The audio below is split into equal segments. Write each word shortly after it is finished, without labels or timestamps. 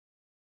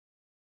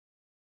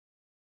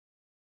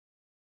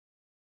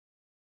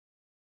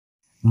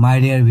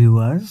My dear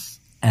viewers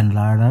and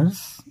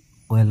learners,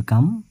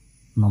 welcome,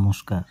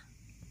 namaskar.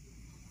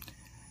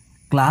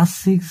 Class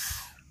 6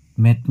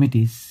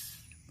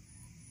 Mathematics,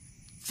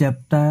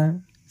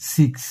 Chapter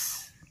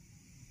 6,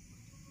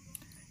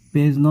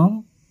 page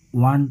number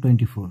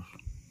 124.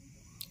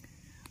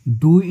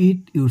 Do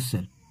it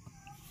yourself.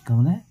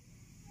 Kamane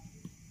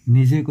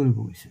nije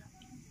koribo goise.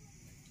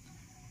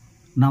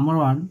 Number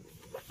 1,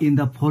 in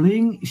the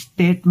following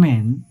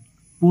statement,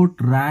 put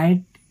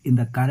right in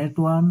the correct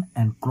one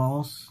and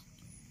cross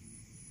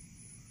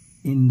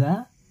in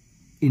the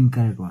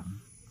incorrect one.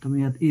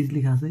 Tumi yat is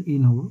likha ase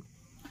in hobo.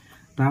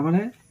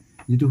 Tabare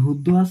jetu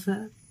huddo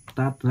ase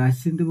tat right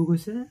sin dibo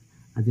goise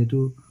ar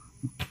jetu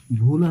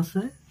bhul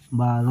ase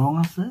ba wrong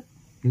ase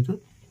etu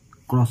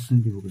cross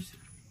sin dibo goise.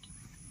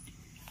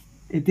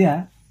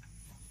 Etia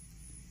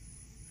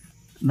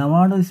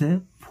number 1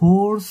 hoise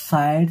 4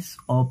 sides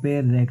of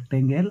a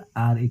rectangle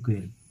are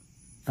equal.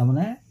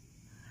 Tamane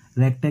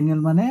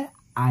rectangle mane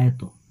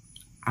ayato.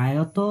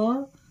 আয়তৰ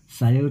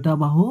চাৰিওটা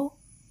বাহু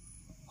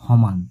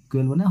সমান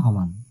কিল মানে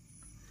সমান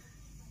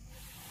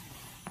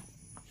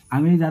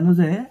আমি জানো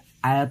যে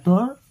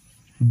আয়তৰ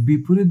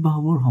বিপৰীত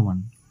বাহুবোৰ সমান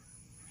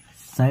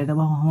চাৰিটা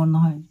বাহু সমান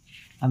নহয়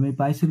আমি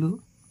পাইছিলো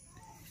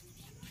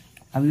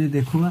আমি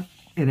দেখুৱা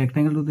এই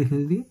ৰেক্টেংগলটো দেখি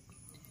দি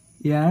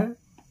ইয়াৰ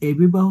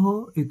এবি বাহু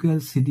ইকুৱেল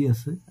সিডি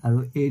আছে আৰু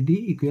এডি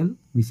ইকুৱেল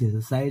বিসি আছে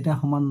চাৰিটা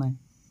সমান নাই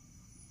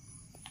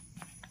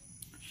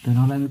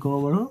তেনেহলে আমি ক'ব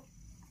পাৰো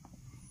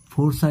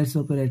 4 sides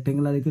of a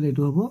rectangle are equal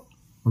to hobo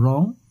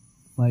wrong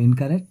or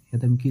incorrect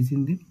eta am ki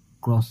sin dim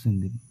cross sin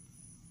dim.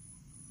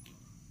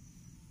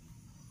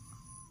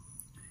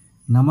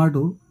 Number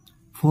 2,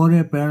 for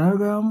a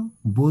parallelogram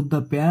both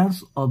the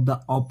pairs of the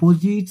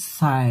opposite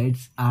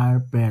sides are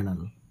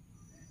parallel.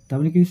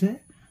 tamane ki hoise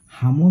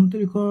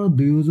hamontrikor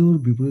duyojor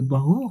biporit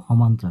bahu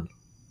samantaral.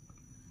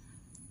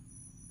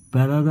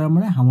 Parallelogram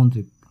mane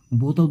hamontrik,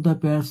 both of the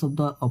pairs of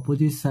the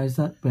opposite sides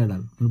are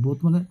parallel. both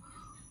mane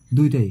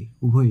duitai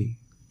ubhoi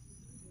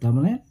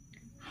তামানে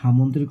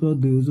সামন্ত্ৰিকৰ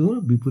দুয়োজোৰ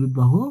বিপৰীত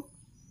বাহু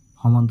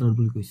সমান্তৰাল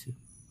বুলি কৈছে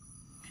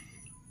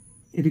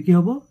এটো কি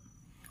হ'ব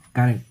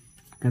correct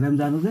কাৰণ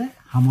জানো যে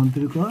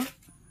সামন্ত্ৰিকৰ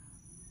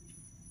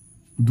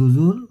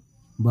দুয়োজোৰ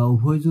বা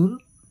উভয়জোৰ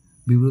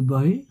বিপৰীত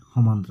বাহু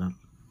সমান্তৰাল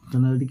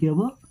তেনে এটো কি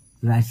হ'ব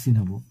ৰাইট চিন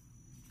হ'ব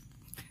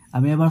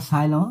আমি এবাৰ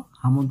চাই লওঁ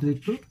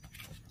সামন্ত্ৰিকটো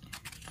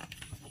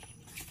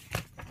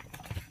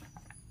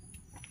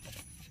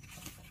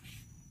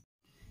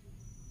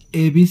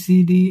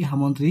ABCD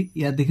সামন্ত্ৰিক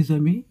ইয়াত দেখিছো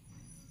আমি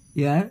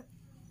ইয়াৰ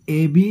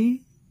AB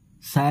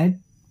side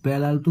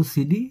parallel to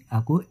CD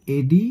আকৌ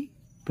AD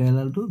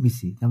parallel to BC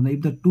তাৰমানে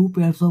if the two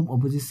pairs of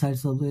opposite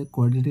sides of the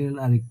quadrilateral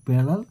are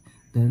parallel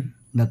then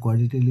the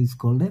quadrilateral is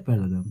called a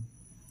parallelogram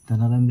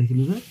তেনেহলে আমি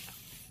দেখিলো যে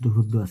এটো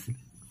শুদ্ধ আছিল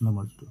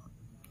নম্বৰ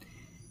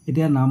 2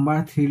 এতিয়া নম্বৰ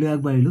 3 লৈ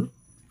আগবাঢ়িলো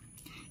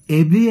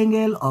every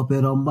angle of a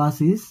rhombus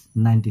is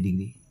 90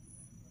 degree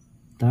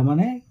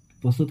তাৰমানে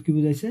প্ৰশ্নত কি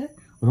বুজাইছে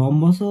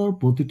ৰম্বসৰ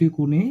প্ৰতিটি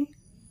কোণে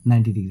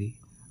 90 ডিগ্ৰী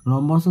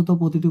ৰম্বসৰ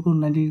প্ৰতিটি কোণ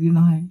 90 ডিগ্ৰী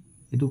নহয়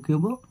এটো কি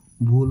হ'ব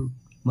ভুল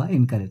বা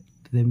ইনকাৰেক্ট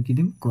তেতিয়া আমি কি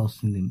দিম ক্ৰস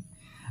দিম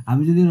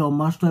আমি যদি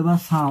ৰম্বসটো এবাৰ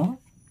চাও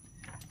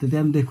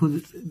তেতিয়া আমি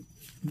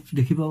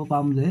দেখিব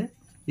পাম যে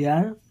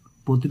ইয়াৰ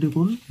প্ৰতিটি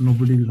কোণ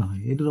 90 ডিগ্ৰী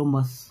নহয় এটো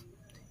ৰম্বস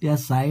ইয়াৰ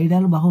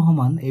সাইডাল বাহু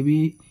সমান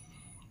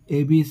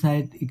AB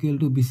side equal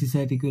to BC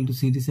side equal to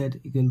CD side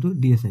equal to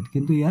DA side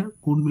কিন্তু ইয়াৰ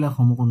কোণবিলাক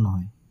সমকোণ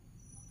নহয়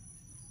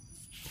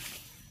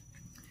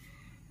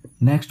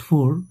Next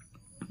 4,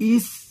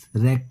 each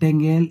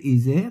rectangle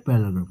is a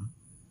parallelogram.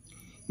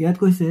 ইয়াত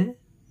কৈছে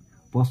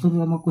প্ৰশ্নটো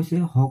আমাক কৈছে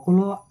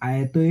সকলো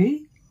আয়তই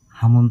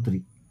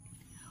সামন্ত্ৰিক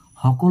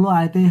সকলো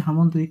আয়তই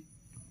সামন্ত্ৰিক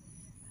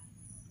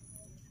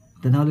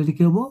তেনেহলে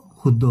কি হ'ব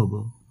শুদ্ধ হ'ব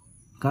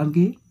কাৰণ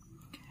কি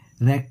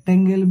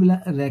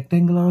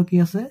ৰেক্টেংগলৰ কি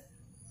আছে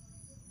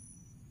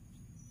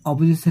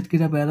অপজিট সাইড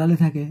কিটা প্যাৰালাল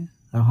থাকে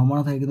আৰু সমান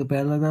থাকে কিন্তু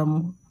প্যারালেলোগ্রাম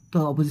তো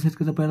অপজিট সাইড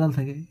কিটা প্যারালাল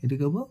থাকে এটো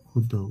কি হ'ব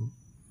শুদ্ধ হ'ব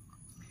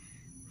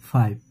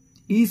 5,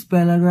 each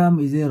parallelogram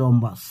is a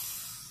rhombus.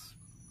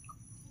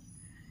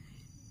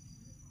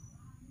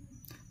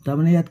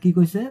 তাৰমানে ইয়াত কি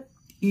কৈছে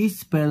each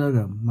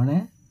parallelogram মানে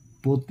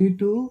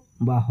প্ৰতিটো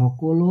বা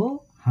সকলো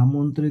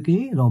সামন্ত্ৰিকী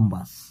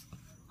rhombus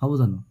হ'ব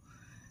জানো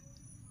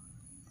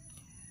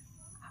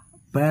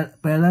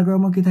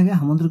parallelogram কি থাকে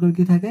সামন্ত্ৰিকৰ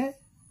কি থাকে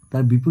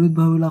তাৰ বিপৰীত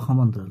বাহুবিলাক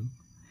সমান্তৰাল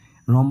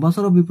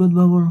rhombusৰ বিপৰীত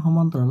বাহুৰ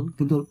সমান্তৰাল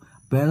কিন্তু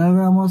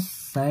parallelogramৰ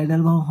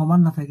সাইডাল বাহু সমান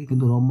নাথাকে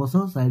কিন্তু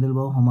rhombusৰ সাইডাল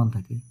বাহু সমান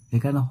থাকে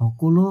একাৰণে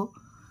সকলো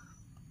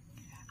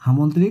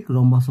সামন্ত্ৰিক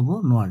ৰম্বাস হব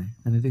নোৱাৰে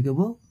মানে এটো কি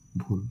হ'ব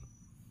ভুল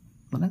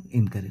মানে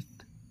incorrect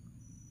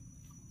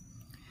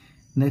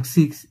next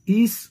 6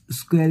 each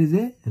square is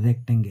a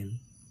rectangle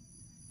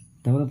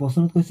তাহলে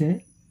প্রশ্নত কৈছে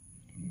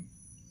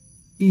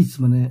each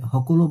মানে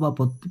সকলো বা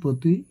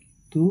প্ৰতি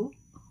টু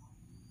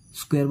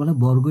স্কয়াৰ মানে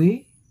বৰ্গই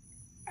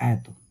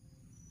আয়ত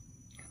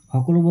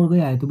সকলো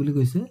বৰ্গই আয়ত বুলি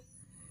কৈছে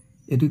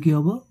এটো কি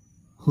হ'ব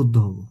শুদ্ধ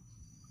হ'ব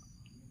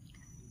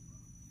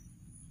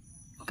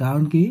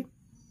কাৰণ কি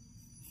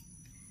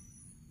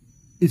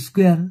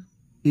স্কয়াৰ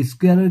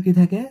স্কয়াৰৰ কি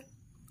থাকে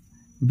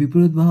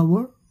বিপৰীত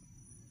বাহুবোৰ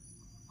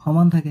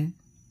সমান থাকে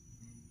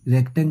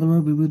ৰেক্টেংগুলাৰ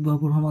বিপৰীত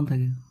বাহুবোৰ সমান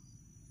থাকে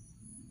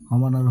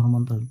সমান আৰু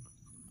সমান্তৰাল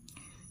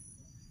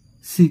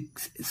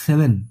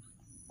 7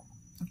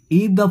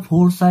 if the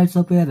four sides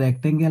of a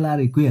rectangle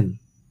are equal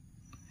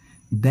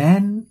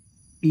then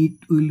it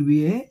will be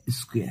a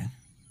square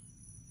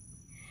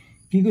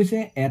কি কৈছে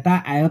এটা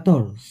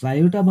আয়তৰ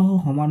চাৰিটা বাহু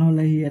সমান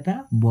হলে হি এটা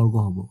বৰ্গ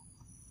হ'ব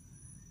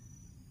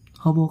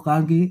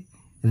কাৰণ কি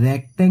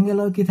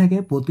ৰেক্টেংগুলাৰ কি থাকে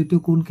প্ৰতিটো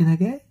কোণ কি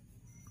থাকে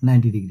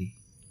 90 ডিগ্ৰী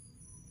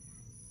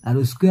আৰু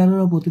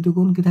স্কয়াৰৰ প্ৰতিটো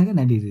কোণ কি থাকে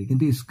 90 ডিগ্ৰী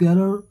কিন্তু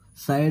স্কয়াৰৰ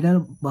সাইডৰ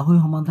বাহু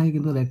সমান থাকে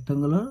কিন্তু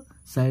ৰেক্টেংগুলাৰ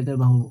সাইডৰ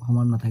বাহু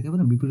সমান নাথাকে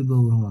মানে বিপৰীত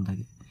বাহু সমান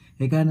থাকে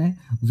একাৰণে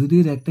যদি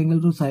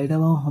ৰেক্টেংগুলটো সাইডৰ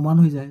বাহু সমান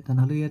হৈ যায়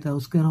তেনহলে এটা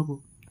স্কয়াৰ হ'ব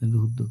তেনহলে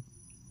শুদ্ধ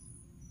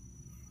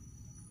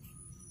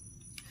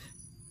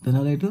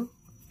তেনহলে এটো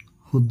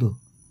শুদ্ধ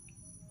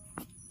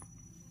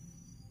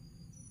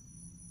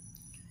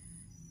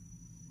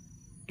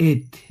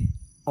 8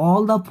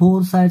 all the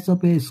four sides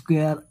of a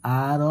square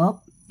are of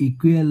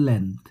equal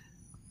length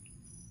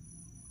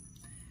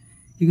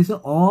because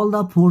all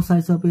the four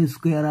sides of a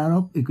square are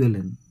of equal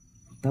length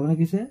তারমানে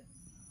কিছে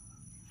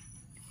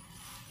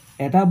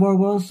এটা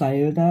বর্গ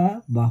চাৰিটা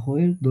বাহুৰ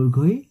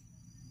দৈৰ্ঘ্যই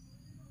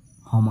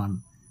সমান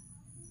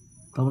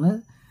তাৰমানে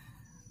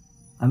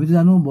আমি তো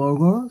জানো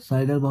বৰ্গ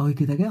চাৰিটাৰ বাহু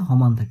কি থাকে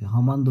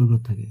সমান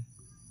দৈৰ্ঘ্যত থাকে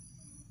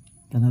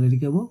তেনহলে কি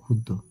হ'ব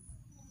শুদ্ধ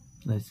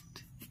right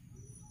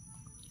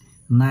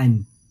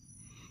 9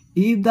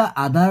 if the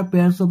other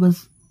pairs of the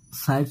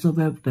sides of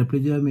a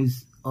trapezium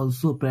is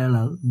also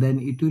parallel then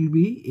it will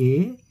be a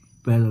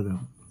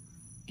parallelogram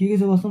কি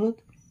কৈছে বস্তুত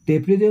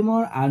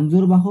ট্ৰেপেজিয়ামৰ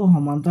আনজোৰ বাহু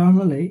সমান্তৰাল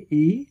হলে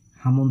ই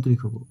সামন্ত্ৰিক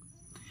হ'ব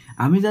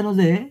আমি জানো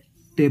যে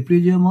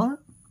ট্ৰেপেজিয়ামৰ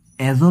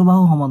এজোৰ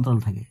বাহু সমান্তৰাল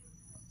থাকে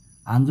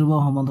আনজোৰ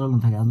বাহু সমান্তৰাল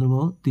নাথাকে আনজোৰ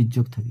বাহু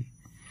তিৰ্যক থাকে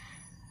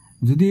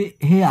যদি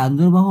হে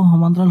আনজোৰ বাহু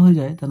সমান্তৰাল হৈ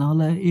যায়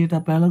তেনহলে ই এটা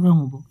প্যাৰালেলোগ্ৰাম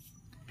হ'ব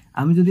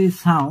আমি যদি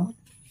চাও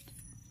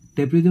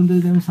ট্ৰেপেজিয়ামটো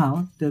যদি আমি চাও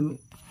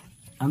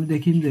আমি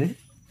দেখিম যে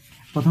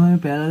প্ৰথমে আমি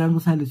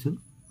প্যাৰালেলোগ্ৰামটো চাই লৈছো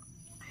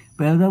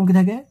প্যাৰালেলোগ্ৰাম কি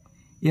থাকে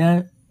ইয়াৰ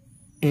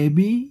AB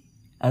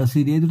আৰু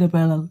CD দুটা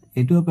প্যাৰালেল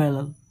এটোও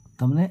প্যাৰালেল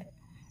তাৰমানে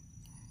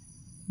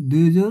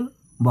দুইজোৰ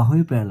বাহু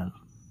প্যাৰালেল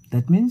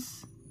that means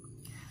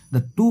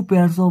the two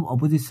pairs of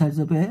opposite sides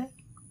of a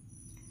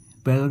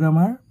parallelogram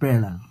are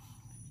parallel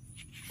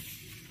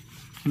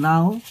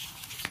now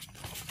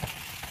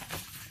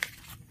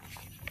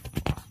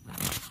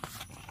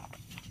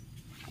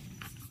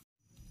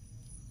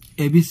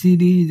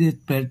ABCD is a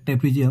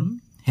trapezium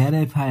here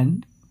I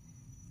find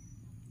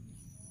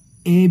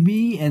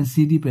AB and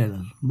CD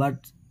parallel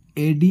but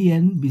AD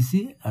and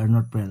BC are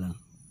not parallel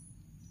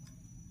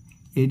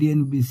AD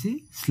and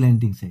BC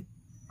slanting side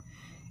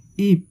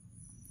if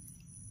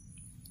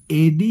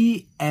AD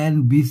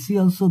and BC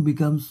also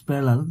becomes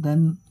parallel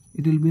then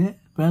it will be a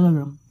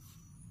parallelogram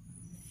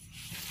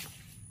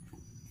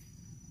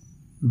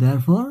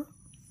therefore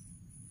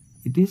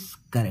it is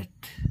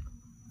correct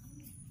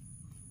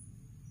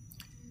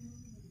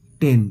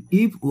 10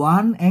 if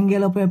one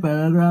angle of a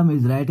parallelogram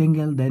is right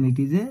angle then it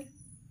is a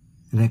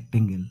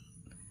rectangle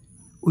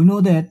we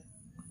know that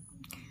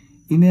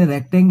in a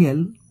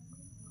rectangle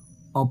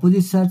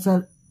opposite sides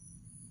are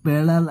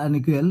parallel and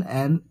equal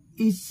and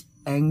each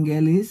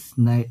angle is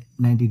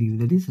 90 degree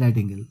that is right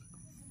angle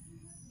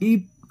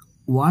if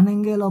one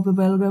angle of a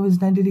parallelogram is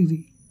 90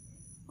 degree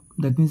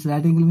that means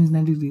right angle means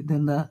 90 degree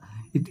then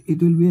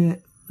it will be a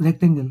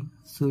rectangle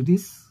so it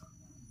is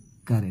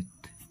correct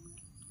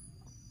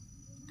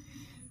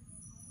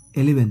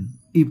 11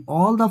 if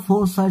all the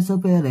four sides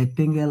of a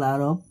rectangle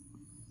are of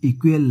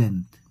equal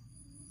length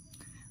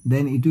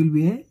then it will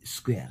be a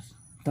square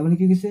তারমানে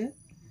কি কৈছে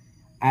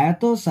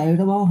আয়ত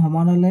চাৰিটা বাহু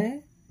সমান হলে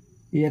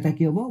ই এটা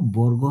কি হ'ব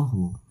বৰ্গ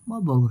হ'ব বা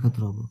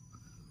বৰ্গক্ষেত্ৰ হ'ব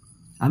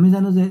আমি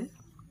জানো যে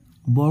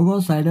বৰ্গ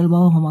চাৰিডাল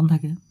বাহু সমান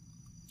থাকে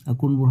আৰু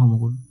কোণবোৰ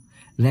সমকোণ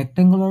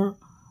ৰেক্টেংগুলাৰ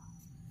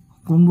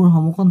কোণবোৰ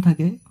সমকোণ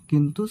থাকে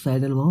কিন্তু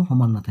চাৰিডাল বাহু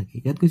সমান নাথাকে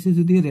ইয়াত কৈছে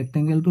যদি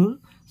ৰেক্টেংগলটোৰ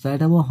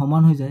চাৰিটা বাহু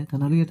সমান হৈ যায়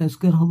তেনহলে এটা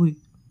স্কয়াৰ হ'বই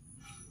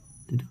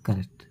এটা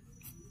correct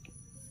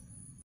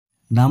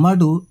Number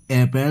 2,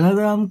 a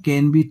parallelogram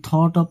can be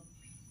thought of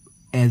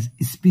as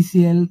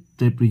special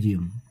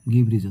trapezium.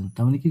 Give reason.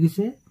 তামানে কি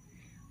কৈছে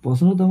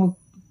প্ৰশ্নটো তোমাক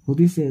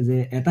সুধিছে যে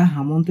এটা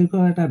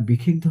সামন্ত্ৰিকৰ এটা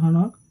বিশেষ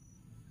ধৰণৰ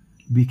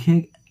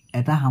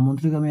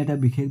আমি এটা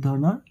বিশেষ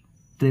ধৰণৰ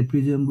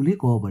ট্ৰেপেজিয়াম বুলি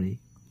ক'ব পাৰি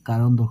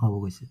কাৰণ দেখাব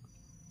গৈছে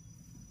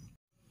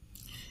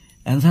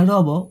এনসাৰটো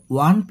হ'ব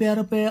one pair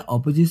of a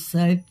opposite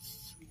sides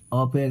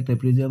of a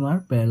trapezium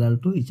are parallel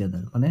to each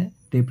other মানে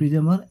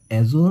ট্ৰেপেজিয়ামৰ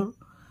এজোৰ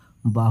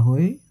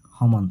বাহুই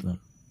সমান্তৰাল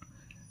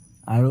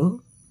আৰু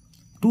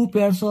two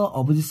pairs of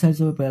opposite sides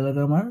of a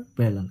parallelogram are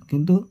parallel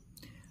কিন্তু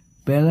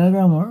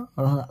প্যাৰালেলোগ্ৰামৰ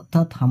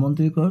অৰ্থাৎ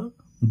সামন্ত্ৰিকৰ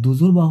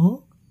দুজোৰ বাহু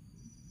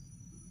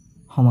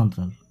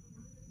সমান্তৰাল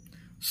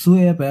so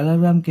a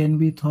parallelogram can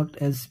be thought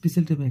as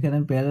special trapezium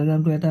কাৰণ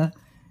প্যাৰালেলোগ্ৰামটো এটা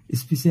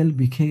স্পেশাল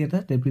বিশেষ এটা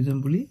ট্ৰেপেজিয়াম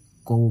বুলি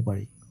ক'ব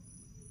পাৰি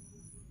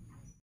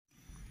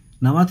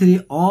Number 3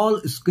 all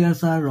squares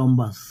are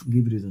rhombus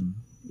give reason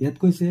ইয়াত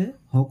কৈছে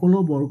সকলো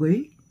বৰ্গই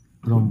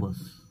rhombus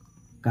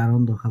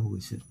কাৰণ দেখাব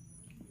গৈছে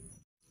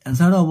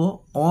Answer of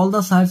all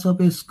the sides of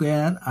a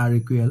square are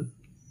equal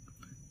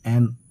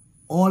and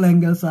all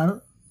angles are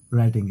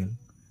right angle.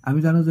 আমি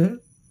জানো যে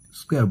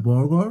স্কয়ার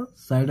বৰ্গৰ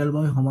সাইডাল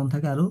বাহু সমান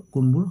থাকে আৰু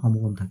কোণবোৰ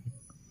সমকোণ থাকে।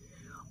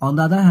 On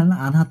the other hand,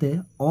 আনহাতে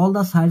all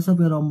the sides of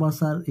a rhombus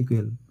are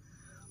equal.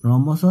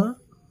 ৰম্বছৰ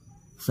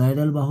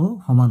cidal বাহু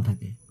সমান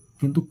থাকে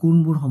কিন্তু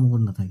কোণবোৰ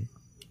সমকোণ নাথাকে।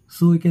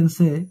 So we can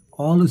say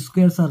all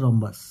squares are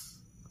rhombus.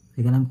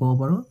 এখানে আমি ক'ব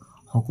পাৰো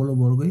সকলো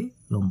বৰ্গই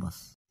rhombus.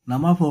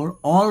 Number 4,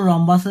 all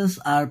rhombuses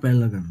are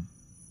parallelogram.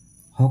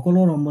 সকলো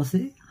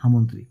rhombusই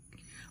সামন্ত্ৰিক.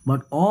 But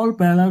all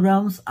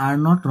parallelograms are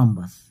not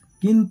rhombus.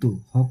 কিন্তু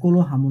সকলো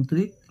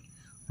সামন্ত্ৰিক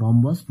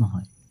rhombus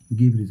নহয়.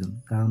 Give reason.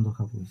 কাৰণ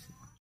দেখা গৈছে।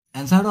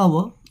 Answer হ'ব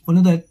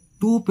only that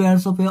two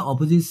pairs of a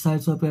opposite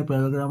sides of a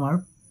parallelogram are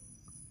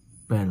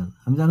parallel.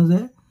 আমি জানো যে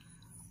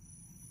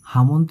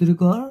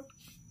সামন্ত্ৰিকৰ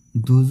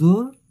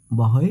দুযোৰ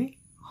বাহুই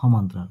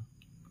সমান্তৰাল।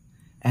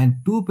 And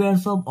two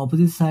pairs of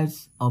opposite sides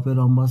of a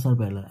rhombus are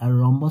parallel. আৰু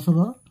rhombusৰ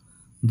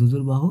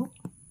দুযোৰ বাহু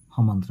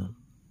সমান্তৰাল।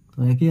 তো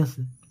একেই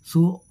আছে। So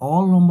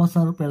all rhombus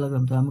are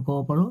parallelogram. তো আমি ক'ব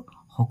পাৰো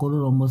সকলো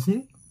rhombusই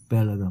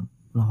parallelogram.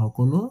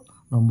 সকলো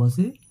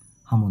rhombusই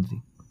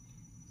সামন্ত্ৰিক।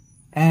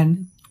 And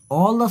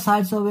all the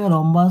sides of a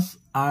rhombus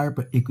are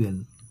equal.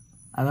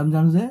 আৰু আমি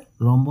জানো যে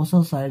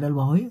rhombusৰ চাৰিডাল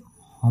বাহুই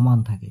সমান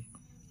থাকে।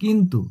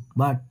 কিন্তু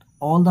but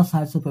all the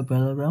sides of a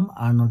parallelogram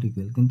are not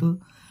equal. কিন্তু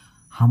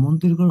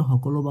সামন্ত্ৰিকৰ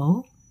সকলো বাহু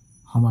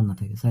সমান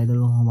নাথাকে, চাৰিডাল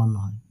বাহু সমান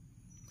নহয়।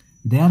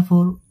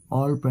 Therefore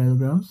all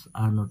parallelograms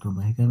are not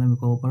rhombus. সেইকাৰণে আমি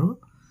ক'ব পাৰো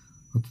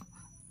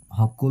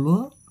সকলো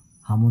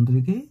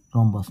সামন্ত্ৰিকই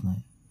rhombus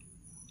নহয়।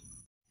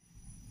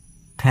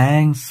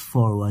 Thanks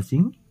for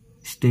watching.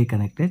 Stay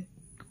connected.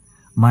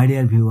 My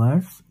dear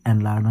viewers and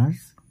learners,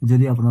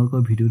 যদি আপোনালোকৰ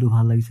ভিডিওটো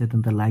ভাল লাগিছে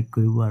তেন্তে লাইক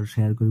কৰিব আৰু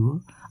শেয়াৰ কৰিব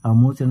আৰু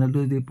মোৰ চেনেলটো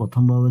যদি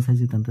প্ৰথমবাৰ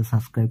চাইছে তেন্তে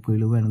সাবস্ক্ৰাইব কৰি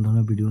ল'ব। এনে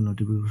ধৰণৰ ভিডিও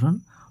নটিফিকেশ্যন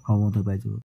সময়মতে পাই যাব।